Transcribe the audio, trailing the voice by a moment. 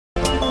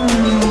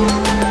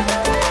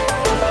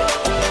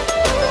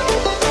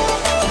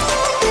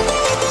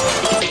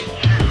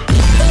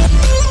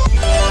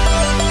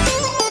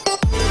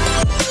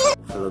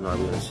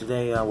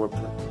today we're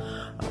playing.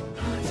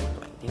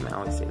 Damn, I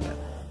always say that.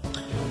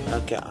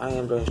 Okay, I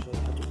am going to show you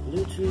how to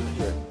Bluetooth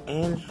your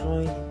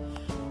Android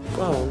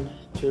phone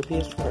to your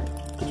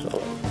PS4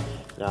 controller.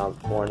 Now,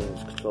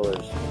 warnings,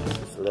 controllers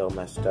is a little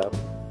messed up.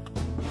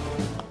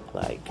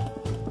 Like,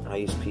 I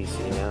use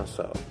PC now,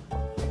 so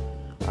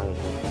I don't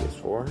have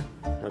PS4.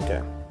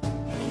 Okay.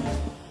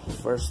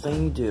 First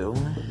thing you do,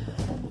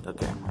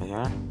 okay, right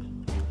here.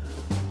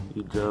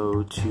 You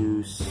go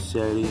to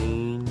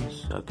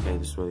settings. Okay,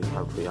 this is really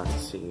hard for y'all to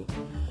see.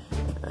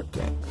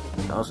 Okay,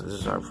 also this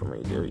is hard for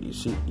me to do. You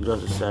see, you go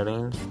to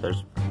settings.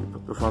 There's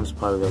your phone's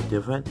probably a little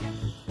different.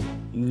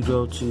 You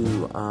go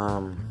to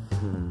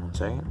one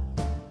second.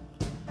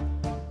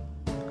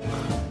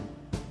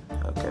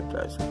 Okay,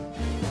 guys.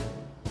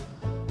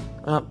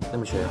 Let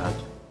me show you how to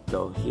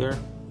go here.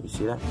 You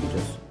see that? You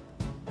just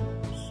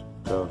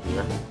go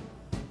here.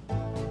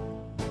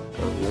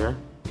 Go here.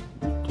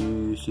 Do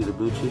you see the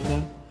Bluetooth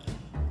thing?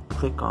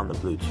 Click on the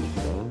Bluetooth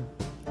thing.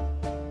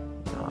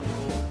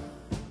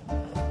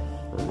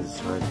 This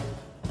is right.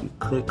 You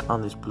click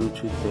on this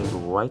Bluetooth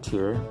thing right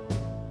here.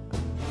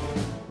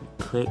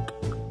 Click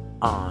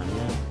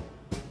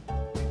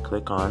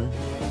on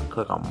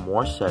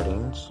more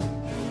settings.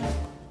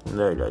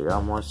 There you go. You're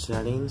on more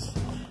settings.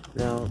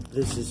 Now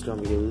this is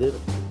gonna be a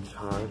little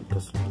hard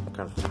because I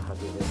kind of forgot how to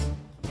do this.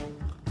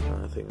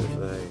 I think it's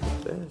like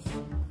this.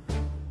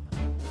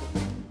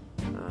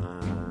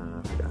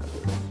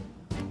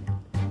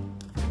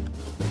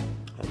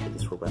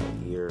 For about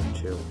a year or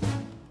two.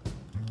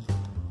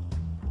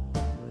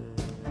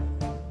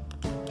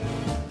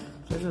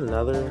 There's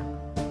another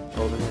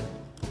alternate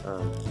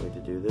way to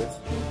do this.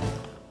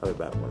 I'll be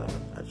back when I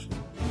actually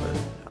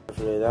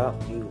figure it out.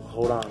 You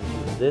hold on to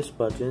this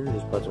button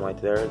right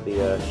there,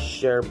 the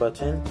share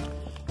button,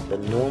 the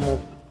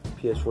normal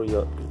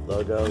PS4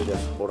 logo. You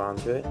just hold on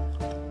to it.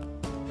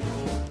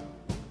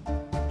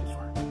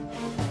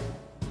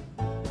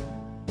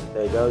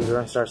 There you go. You're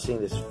gonna start seeing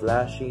this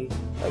flashy.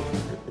 Like,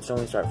 it's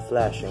only start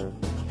flashing.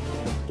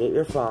 Get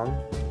your phone.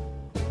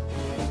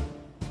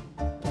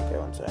 Okay,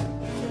 one second.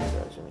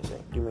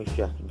 Give me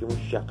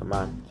a second,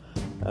 man.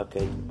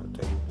 Okay.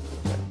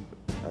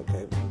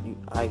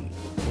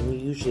 When you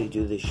usually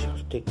do this,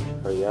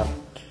 hurry up.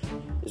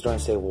 It's going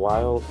to say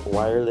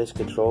wireless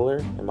controller.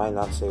 It might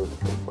not say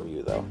for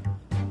you though.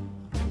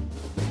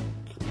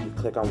 You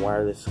click on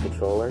wireless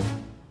controller.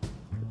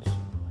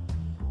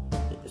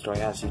 It's going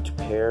to ask you to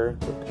pair.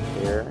 Click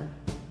pair.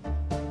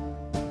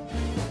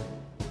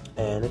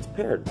 And it's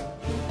paired.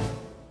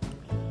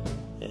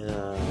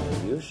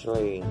 And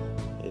usually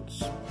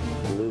it's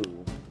blue.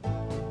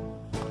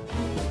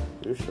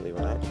 Usually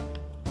when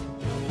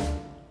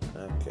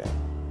okay.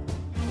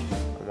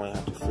 I'm gonna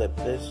have to flip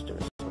this to a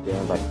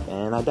game like,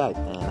 and I died.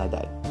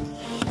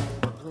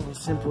 A really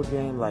simple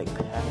game like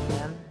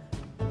Pac-Man.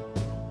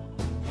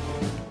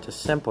 It's a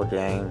simple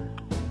game.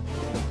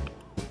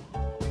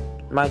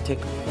 It might take,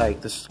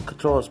 like, this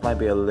controls might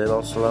be a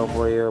little slow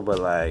for you, but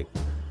like,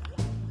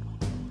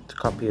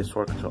 called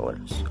PS4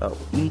 controllers. Oh,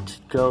 eat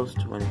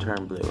ghost when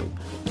turn blue.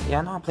 Yeah,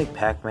 I know how to play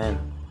Pac-Man.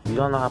 If you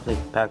don't know how to play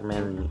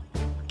Pac-Man,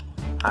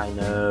 I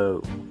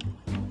know.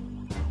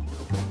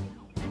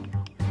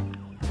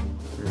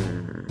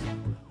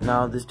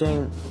 Now, this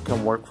game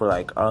can work for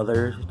like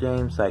other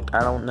games. Like, I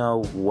don't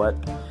know what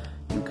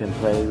you can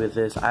play with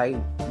this. I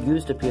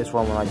used the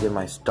PS4 when I did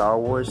my Star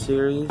Wars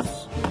series.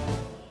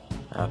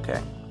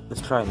 Okay.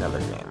 Let's try another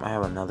game. I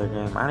have another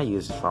game. I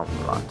use this phone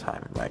for a long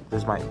time. Like,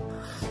 this might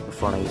be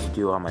fun I used to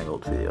do all my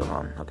old videos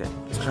on. Okay,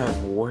 let's try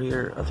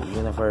Warrior of the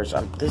Universe.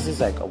 This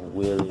is like a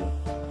really,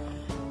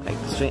 like,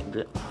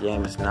 the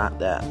game is not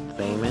that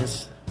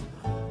famous.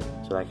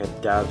 So, like, I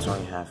doubt it's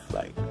only have,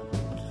 like,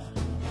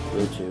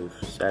 Bluetooth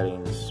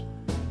settings.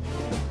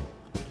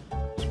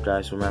 So,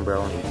 guys,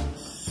 remember,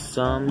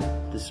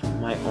 this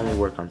might only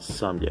work on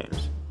some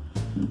games.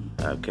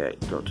 Okay,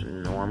 go to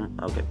norm.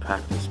 Okay,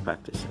 practice.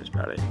 That's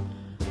about it.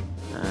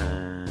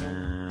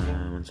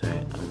 One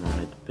second, I'm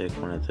going to pick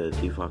one of the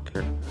default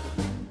characters.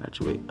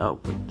 Actually, wait, I'll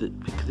pick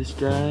this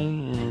guy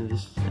and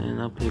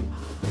I'll pick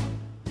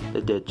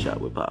the Deadshot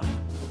with Puff.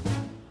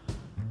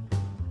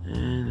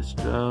 And let's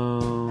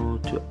go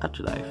to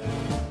Afterlife.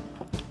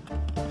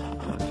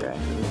 Okay, let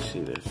me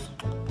see this.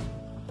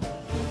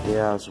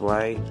 Yeah, it's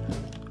right.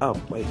 Oh,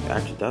 wait,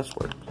 actually does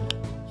work.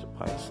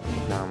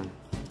 Surprisingly,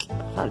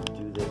 how to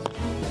do this?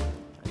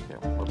 Okay,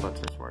 what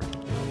buttons work?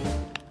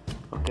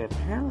 Okay,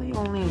 apparently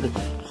only the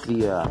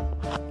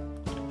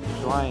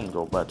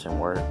triangle button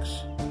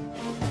works.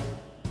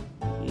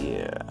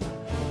 Yeah.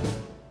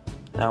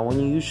 Now, when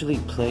you usually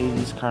play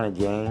these kind of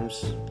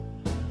games,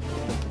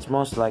 it's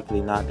most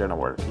likely not gonna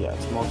work. Yeah,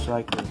 it's most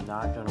likely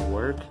not gonna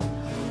work.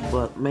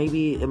 But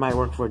maybe it might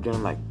work for a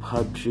game like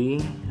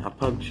PUBG.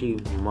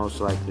 PUBG most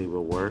likely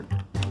will work.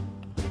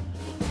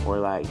 Or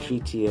like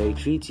GTA.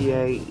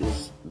 GTA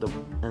is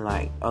and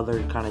like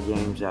other kind of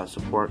games that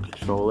support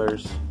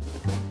controllers.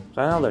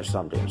 So I know there's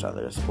some games out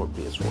there that support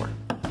PS4.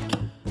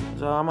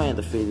 So I'm gonna end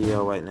the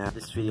video right now.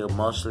 This video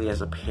mostly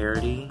as a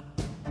parody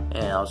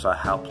and also I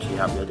help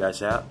you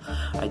guys out.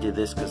 I did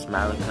this because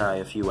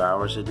Malachi a few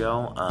hours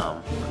ago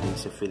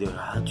released a video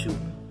how to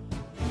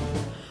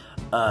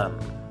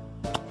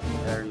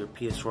pair your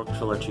PS4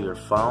 controller to your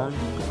phone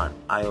on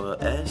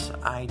iOS.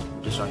 I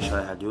just want to show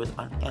you how to do it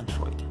on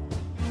Android.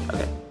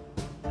 Okay.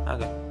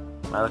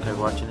 Malachi,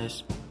 watching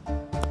this?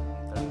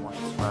 30 more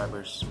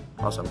subscribers.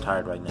 Also, I'm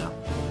tired right now.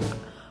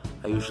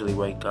 I usually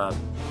wake up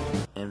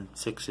in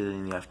 6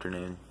 in the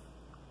afternoon.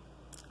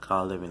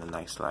 Call living a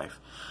nice life.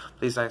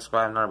 Please like,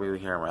 subscribe, not be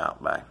here. I'm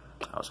out. Bye.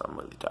 Also, I'm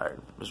really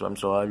tired. I'm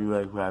so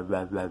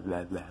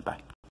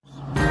bye.